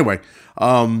Lumberjill. But anyway, it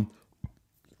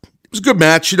was a good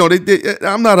match. You know,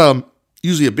 I'm not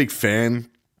usually a big fan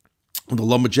of the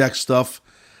lumberjack stuff.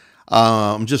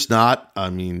 I'm just not. I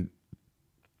mean,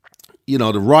 you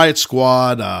know, the Riot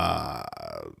Squad, I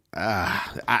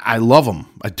love them.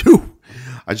 I do.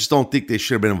 I just don't think they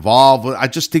should have been involved. I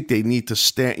just think they need to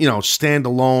stand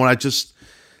alone.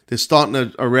 They're starting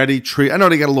to already treat. I know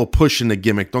they got a little push in the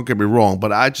gimmick. Don't get me wrong,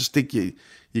 but I just think you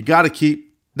got to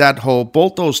keep that whole,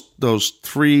 both those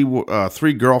three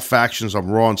girl factions of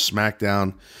Raw and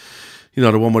SmackDown. You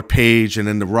know, the one with Paige and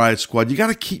then the Riot Squad. You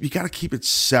gotta keep it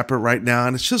separate right now.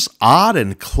 And it's just odd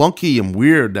and clunky and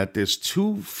weird that there's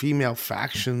 2 female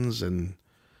factions and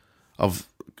of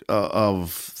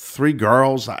 3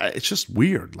 girls. It's just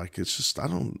weird. Like, it's just, I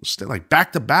don't understand. Like,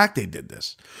 back to back they did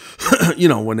this. You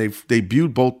know, when they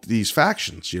debuted both these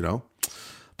factions, you know.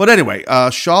 But anyway,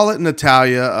 Charlotte and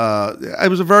Natalya, it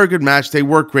was a very good match. They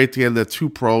worked great together. They're 2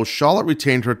 pros. Charlotte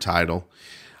retained her title.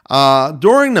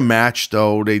 During the match,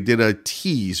 though, they did a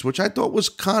tease, which I thought was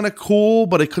kind of cool,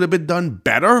 but it could have been done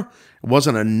better. It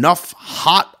wasn't enough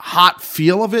hot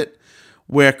feel of it,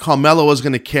 where Carmella was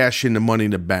going to cash in the Money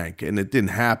in the Bank, and it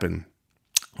didn't happen.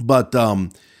 But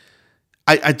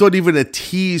I thought even a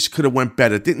tease could have went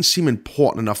better. It didn't seem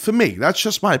important enough for me. That's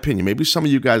just my opinion. Maybe some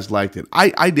of you guys liked it.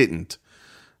 I didn't,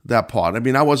 that part. I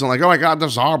mean, I wasn't like, oh my God,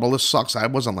 this is horrible, this sucks. I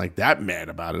wasn't like that mad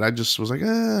about it. I just was like,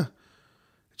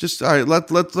 just, all right, let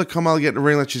Carmella get in the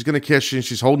ring, like she's going to cash in,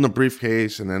 she's holding a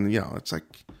briefcase, and then, you know, it's like,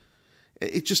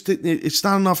 it's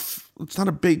not enough, it's not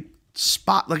a big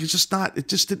spot, like, it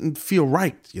just didn't feel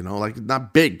right, you know, like,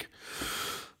 not big.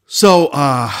 So,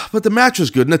 but the match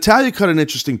was good. Natalya cut an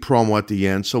interesting promo at the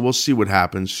end, so we'll see what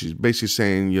happens. She's basically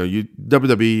saying, you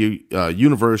WWE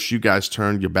Universe, you guys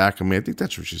turned your back on me. I think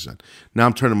that's what she said. Now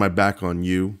I'm turning my back on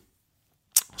you.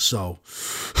 So,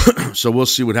 so we'll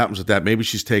see what happens with that. Maybe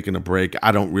she's taking a break.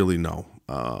 I don't really know.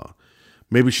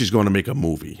 Maybe she's going to make a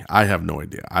movie. I have no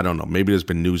idea. I don't know. Maybe there's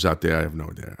been news out there. I have no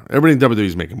idea. Everybody in WWE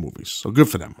is making movies, so good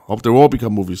for them. Hope they all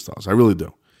become movie stars. I really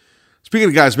do. Speaking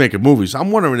of guys making movies, I'm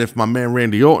wondering if my man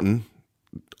Randy Orton,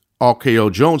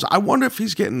 RKO Jones, I wonder if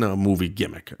he's getting a movie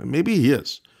gimmick. Maybe he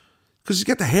is. Because he's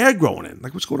got the hair growing in.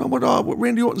 Like, what's going on with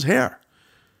Randy Orton's hair?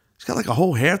 He's got like a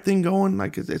whole hair thing going.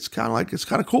 Like, it's kind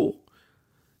of cool.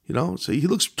 You know, so he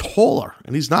looks taller,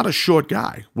 and he's not a short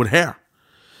guy with hair.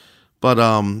 But,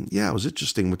 yeah, it was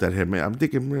interesting with that hair. Man, I'm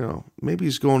thinking, maybe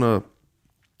he's going to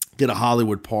get a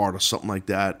Hollywood part or something like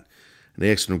that. And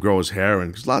they asked him to grow his hair in.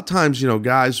 Because a lot of times,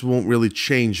 guys won't really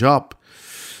change up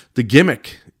the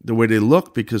gimmick, the way they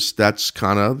look, because that's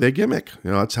kind of their gimmick.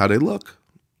 That's how they look,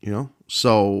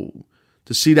 So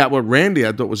to see that with Randy,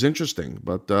 I thought was interesting.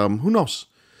 But who knows?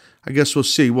 I guess we'll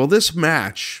see. Well, this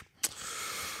match,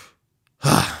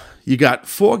 you got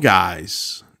 4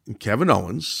 guys, Kevin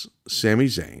Owens, Sami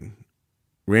Zayn,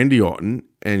 Randy Orton,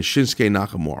 and Shinsuke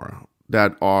Nakamura,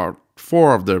 that are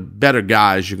 4 of the better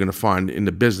guys you're going to find in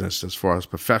the business as far as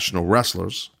professional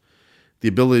wrestlers. The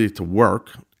ability to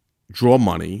work, draw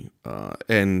money,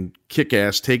 and kick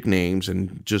ass, take names,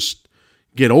 and just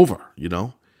get over,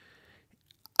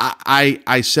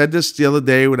 I said this the other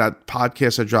day with that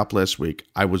podcast I dropped last week.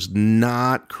 I was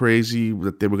not crazy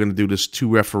that they were going to do this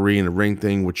 2-referee in the ring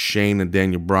thing with Shane and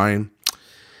Daniel Bryan.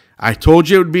 I told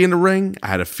you it would be in the ring. I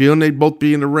had a feeling they'd both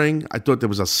be in the ring. I thought there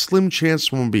was a slim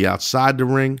chance one would be outside the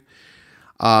ring.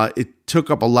 It took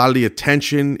up a lot of the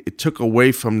attention. It took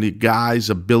away from the guy's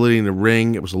ability in the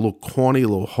ring. It was a little corny, a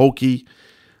little hokey.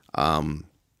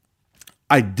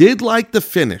 I did like the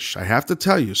finish. I have to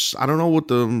tell you. I don't know what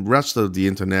the rest of the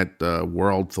internet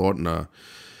world thought, and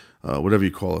whatever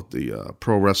you call it, the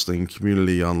pro wrestling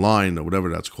community online or whatever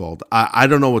that's called. I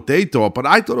don't know what they thought, but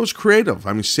I thought it was creative.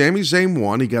 I mean, Sami Zayn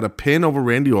won. He got a pin over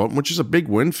Randy Orton, which is a big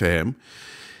win for him.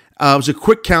 It was a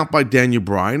quick count by Daniel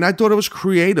Bryan. I thought it was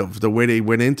creative the way they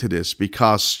went into this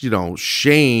because,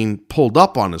 Shane pulled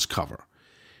up on his cover,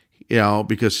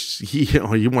 because he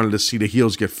wanted to see the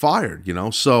heels get fired,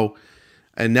 So,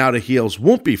 and now the heels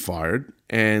won't be fired.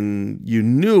 And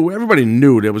everybody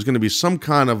knew there was going to be some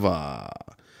kind of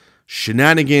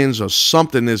shenanigans or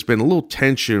something. There's been a little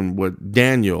tension with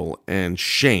Daniel and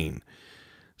Shane.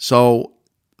 So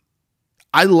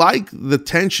I like the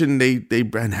tension they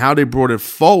and how they brought it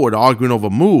forward, arguing over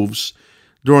moves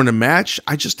during the match.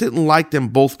 I just didn't like them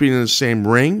both being in the same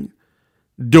ring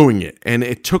doing it. And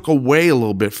it took away a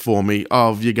little bit for me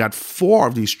of you got 4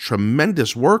 of these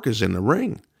tremendous workers in the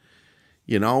ring,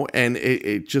 and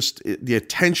the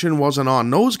attention wasn't on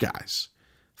those guys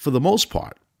for the most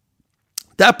part.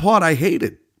 That part I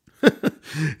hated.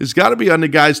 It's got to be on the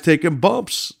guys taking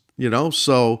bumps,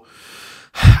 so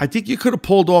I think you could have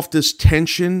pulled off this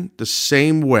tension the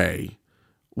same way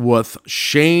with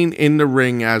Shane in the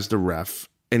ring as the ref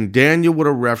and Daniel with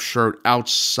a ref shirt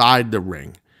outside the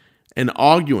ring and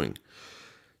arguing,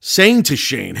 saying to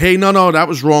Shane, hey, no, that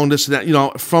was wrong, this and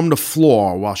that, from the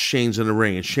floor while Shane's in the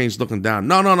ring and Shane's looking down.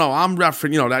 No, I'm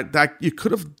refereeing, that you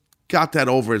could have got that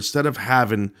over instead of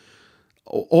having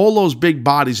all those big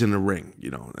bodies in the ring,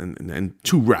 and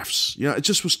 2 refs. It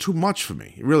just was too much for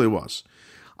me. It really was.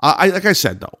 Like I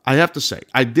said, though, I have to say,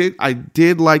 I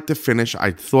did like the finish. I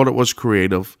thought it was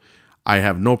creative. I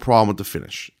have no problem with the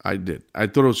finish. I did. I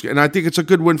thought it was, and I think it's a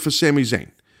good win for Sami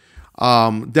Zayn.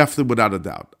 Definitely, without a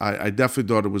doubt. I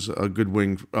definitely thought it was a good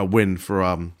win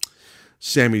for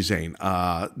Sami Zayn.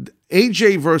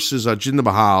 AJ versus Jinder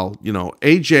Mahal.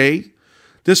 AJ.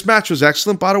 This match was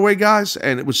excellent, by the way, guys,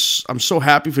 and I'm so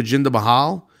happy for Jinder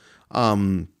Mahal.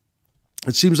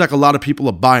 It seems like a lot of people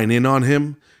are buying in on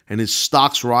him, and his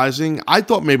stock's rising. I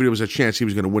thought maybe there was a chance he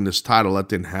was going to win this title. That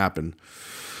didn't happen.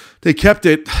 They kept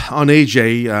it on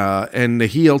AJ, and the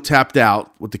heel tapped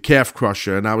out with the calf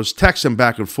crusher, and I was texting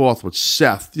back and forth with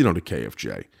Seth, the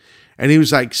KFJ, and he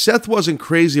was like, Seth wasn't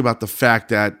crazy about the fact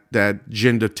that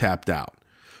Jinder tapped out.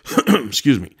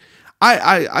 Excuse me.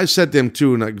 I said to him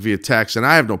too, via text, and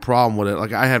I have no problem with it.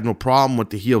 Like, I have no problem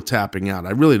with the heel tapping out.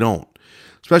 I really don't.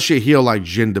 Especially a heel like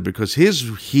Jinder, because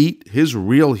his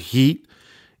real heat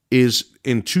is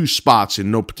in 2 spots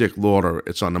in no particular order.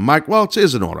 It's on the mic. Well, it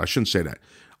is in order. I shouldn't say that.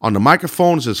 On the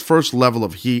microphone is his first level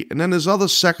of heat, and then his other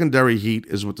secondary heat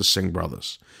is with the Singh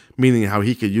brothers, meaning how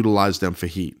he could utilize them for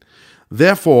heat.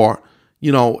 Therefore,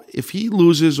 if he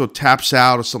loses or taps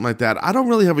out or something like that, I don't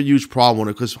really have a huge problem with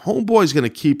it because Homeboy's going to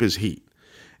keep his heat.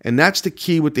 And that's the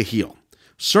key with the heel.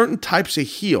 Certain types of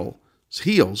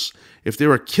heels, if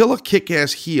they're a killer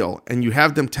kick-ass heel and you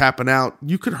have them tapping out,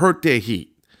 you could hurt their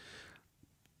heat.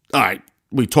 All right,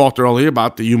 we talked earlier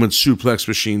about the human suplex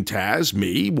machine Taz,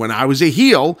 me. When I was a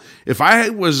heel, if I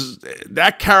was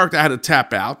that character had to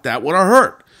tap out, that would have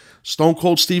hurt. Stone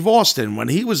Cold Steve Austin, when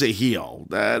he was a heel,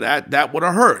 that would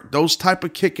have hurt. Those type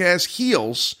of kick-ass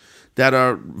heels that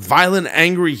are violent,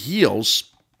 angry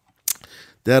heels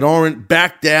that aren't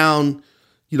back down,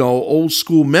 old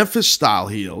school Memphis style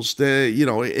heels,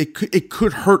 it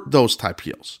could hurt those type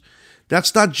heels.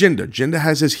 That's not Jinder. Jinder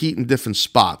has his heat in different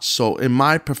spots. So in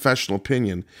my professional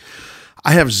opinion,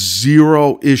 I have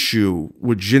zero issue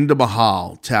with Jinder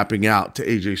Mahal tapping out to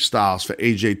AJ Styles for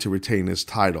AJ to retain his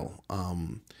title.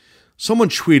 Someone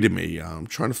tweeted me. I'm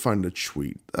trying to find the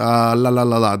tweet. They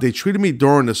tweeted me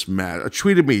during this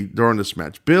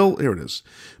match. Bill, here it is.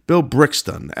 Bill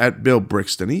Brixton, at Bill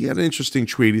Brixton. He had an interesting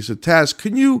tweet. He said, Taz,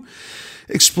 can you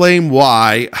explain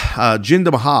why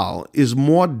Jinder Mahal is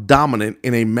more dominant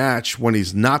in a match when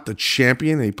he's not the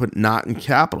champion? And he put not in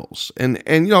capitals. And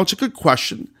it's a good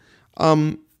question.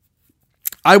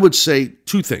 I would say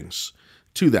two things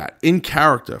to that in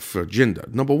character for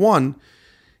Jinder. Number one,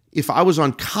 if I was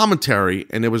on commentary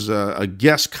and there was a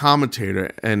guest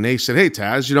commentator and they said, hey,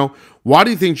 Taz, why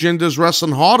do you think Jinder's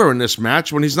wrestling harder in this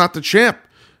match when he's not the champ?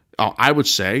 I would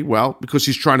say, well, because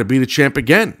he's trying to be the champ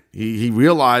again. He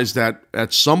realized that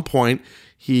at some point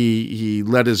he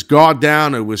let his guard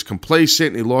down and was complacent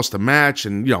and he lost the match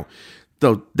and,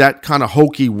 that kind of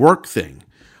hokey work thing.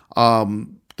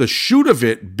 The shoot of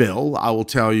it, Bill, I will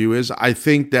tell you, is I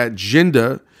think that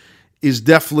Jinder is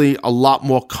definitely a lot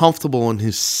more comfortable in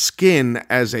his skin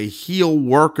as a heel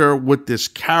worker with this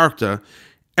character.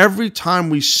 Every time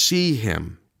we see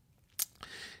him,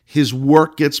 his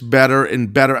work gets better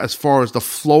and better as far as the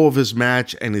flow of his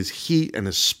match and his heat and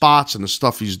his spots and the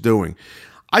stuff he's doing.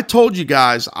 I told you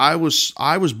guys I was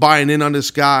buying in on this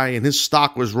guy and his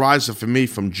stock was rising for me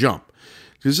from jump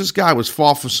because this guy was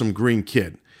far from some green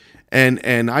kid.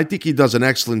 And I think he does an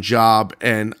excellent job,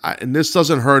 and this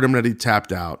doesn't hurt him that he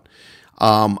tapped out.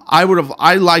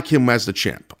 I like him as the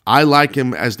champ. I like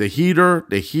him as the heater,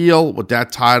 the heel with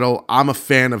that title. I'm a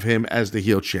fan of him as the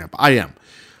heel champ. I am.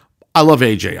 I love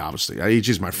AJ, obviously.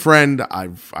 AJ's my friend.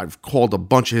 I've called a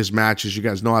bunch of his matches. You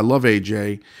guys know I love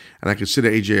AJ, and I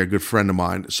consider AJ a good friend of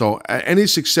mine. So any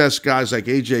success guys like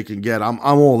AJ can get, I'm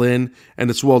all in, and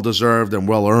it's well-deserved and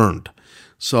well-earned.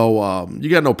 So you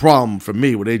got no problem for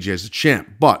me with AJ as the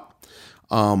champ. But,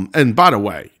 and by the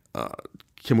way,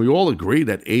 can we all agree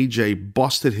that AJ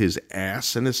busted his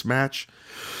ass in this match?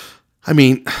 I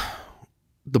mean,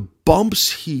 the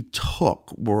bumps he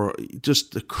took were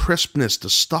just the crispness,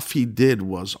 the stuff he did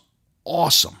was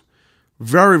awesome.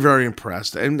 Very, very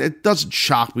impressed. And it doesn't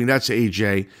shock me. That's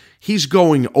AJ. He's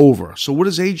going over. So what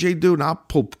does AJ do? Now I'll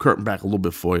pull the curtain back a little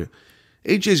bit for you.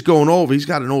 AJ's going over. He's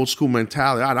got an old school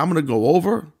mentality. All right, I'm going to go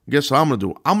over. Guess what I'm going to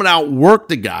do? I'm going to outwork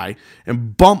the guy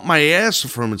and bump my ass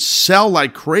for him and sell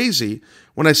like crazy.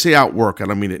 When I say outwork, I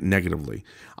don't mean it negatively.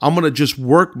 I'm going to just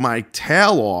work my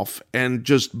tail off and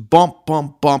just bump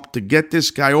to get this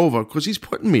guy over because he's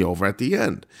putting me over at the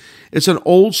end. It's an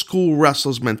old school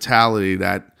wrestler's mentality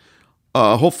that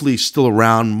hopefully is still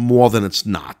around more than it's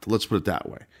not. Let's put it that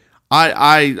way.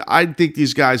 I think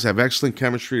these guys have excellent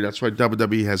chemistry. That's why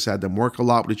WWE has had them work a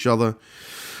lot with each other.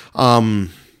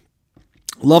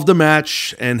 Love the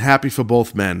match and happy for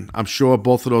both men. I'm sure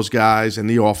both of those guys in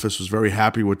the office was very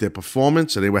happy with their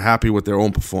performance, and they were happy with their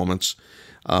own performance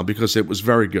because it was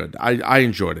very good. I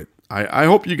enjoyed it. I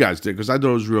hope you guys did because I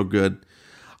thought it was real good.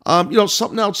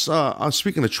 Something else,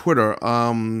 speaking of Twitter,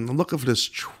 I'm looking for this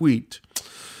tweet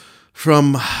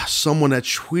from someone that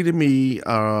tweeted me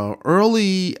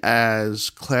early as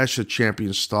Clash of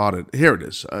Champions started. Here it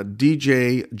is,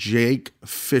 DJ Jake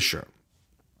Fisher.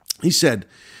 He said,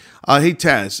 hey,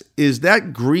 Taz, is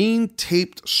that green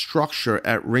taped structure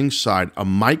at ringside a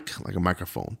mic, like a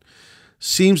microphone?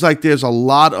 Seems like there's a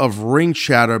lot of ring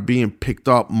chatter being picked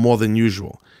up more than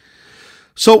usual.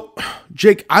 So,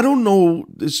 Jake, I don't know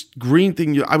this green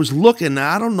thing. I was looking,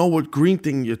 I don't know what green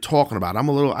thing you're talking about. I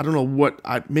don't know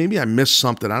what, maybe I missed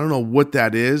something. I don't know what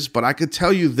that is, but I could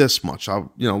tell you this much.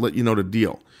 I'll, let you know the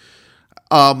deal.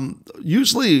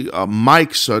 Usually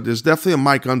mics, there's definitely a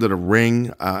mic under the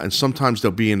ring, and sometimes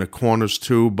they'll be in the corners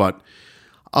too, but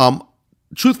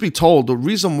truth be told, the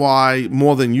reason why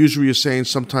more than usual you're saying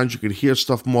sometimes you could hear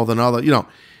stuff more than other,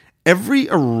 every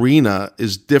arena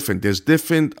is different. There's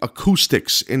different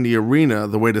acoustics in the arena,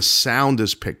 the way the sound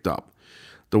is picked up.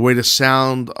 the way the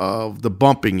sound of the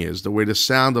bumping is, the way the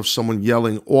sound of someone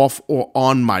yelling off or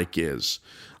on mic is,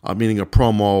 meaning a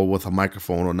promo with a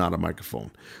microphone or not a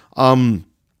microphone.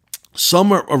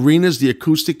 Some arenas, the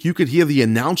acoustic, you could hear the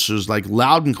announcers like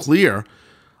loud and clear,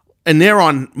 and they're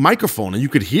on microphone, and you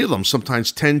could hear them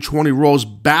sometimes 10, 20 rows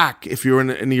back if you're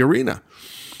in the arena.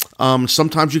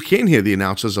 Sometimes you can't hear the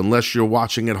announcers unless you're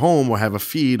watching at home or have a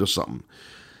feed or something.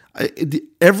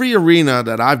 Every arena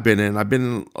that I've been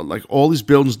in like all these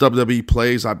buildings WWE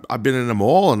plays. I've been in them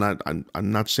all, and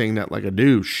I'm not saying that like a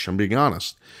douche. I'm being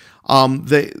honest. All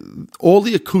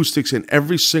the acoustics in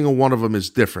every single one of them is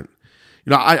different.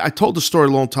 I told the story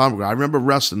a long time ago. I remember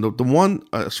wrestling. The one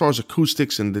as far as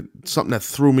acoustics and something that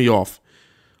threw me off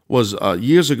was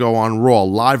years ago on Raw,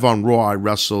 live on Raw. I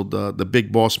wrestled the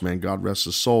Big Boss Man, God rest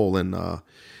his soul, and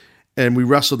we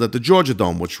wrestled at the Georgia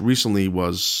Dome, which recently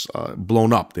was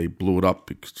blown up. They blew it up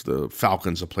because the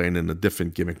Falcons are playing in a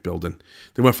different gimmick building.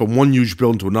 They went from one huge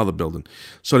building to another building.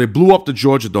 So they blew up the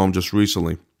Georgia Dome just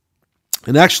recently.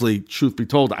 And actually, truth be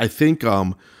told, I think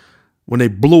when they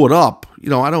blew it up,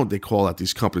 they call that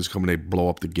these companies come and they blow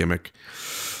up the gimmick.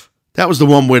 That was the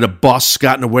one where the bus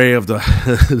got in the way of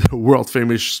the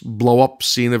world-famous blow-up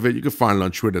scene of it. You can find it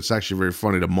on Twitter. It's actually very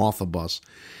funny, the Martha bus.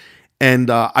 And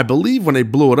I believe when they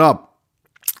blew it up,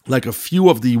 like a few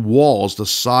of the walls, the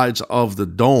sides of the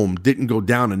dome, didn't go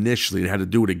down initially. They had to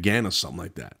do it again or something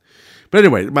like that. But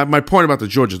anyway, my point about the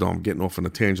Georgia Dome, getting off on a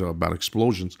tangent about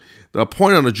explosions. The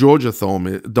point on the Georgia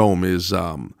Dome is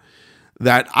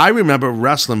that I remember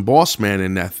wrestling Boss Man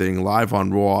in that thing live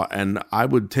on Raw, and I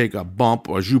would take a bump,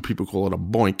 or as you people call it, a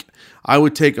boink. I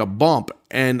would take a bump,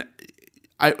 and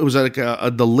it was like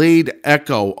a delayed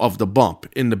echo of the bump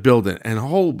in the building. And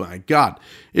oh my God,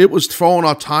 it was throwing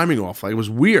our timing off. Like, it was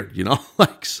weird,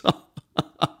 like so.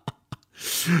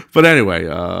 But anyway,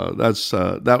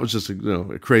 that was just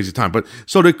a crazy time. But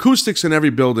so the acoustics in every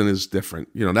building is different.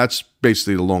 That's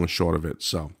basically the long and short of it.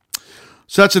 So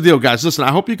that's the deal, guys. Listen,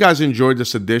 I hope you guys enjoyed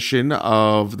this edition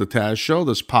of the Taz Show,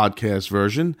 this podcast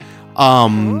version.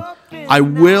 I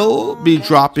will be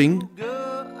dropping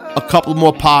a couple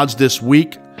more pods this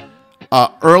week.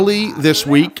 Early this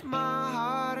week,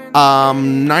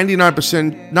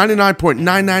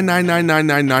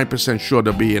 99.9999999% sure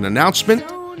there'll be an announcement.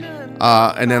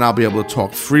 And then I'll be able to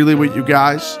talk freely with you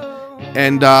guys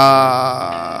and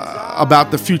about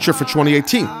the future for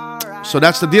 2018. So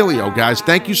that's the dealio, guys.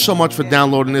 Thank you so much for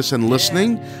downloading this and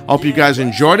listening. I hope you guys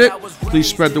enjoyed it. Please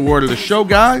spread the word of the show,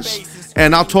 guys.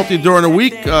 And I'll talk to you during the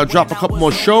week. Drop a couple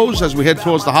more shows as we head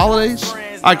towards the holidays. All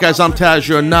right, guys, I'm Taz.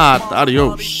 You're not.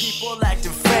 Adios.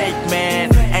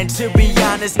 And to be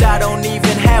honest, I don't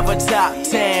even have a top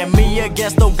 10. Me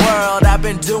against the world, I've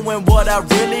been doing what I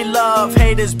really love.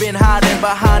 Haters been hiding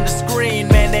behind the screen,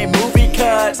 man, they movie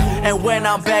cuts. And when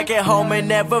I'm back at home, it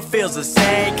never feels the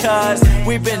same, cause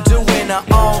we've been doing our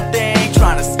own thing,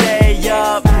 trying to stay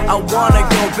up. I wanna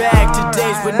go back to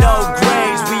days with no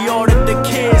grades. We ordered the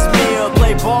kids meal,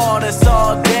 play ball, that's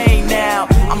all day now.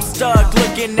 I'm stuck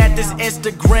looking at this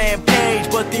Instagram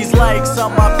page, but these likes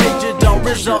on my picture don't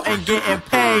result in getting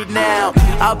paid now.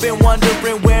 I've been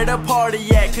wondering where the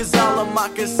party at, cause all of my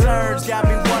concerns got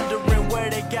me wondering where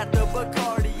they got the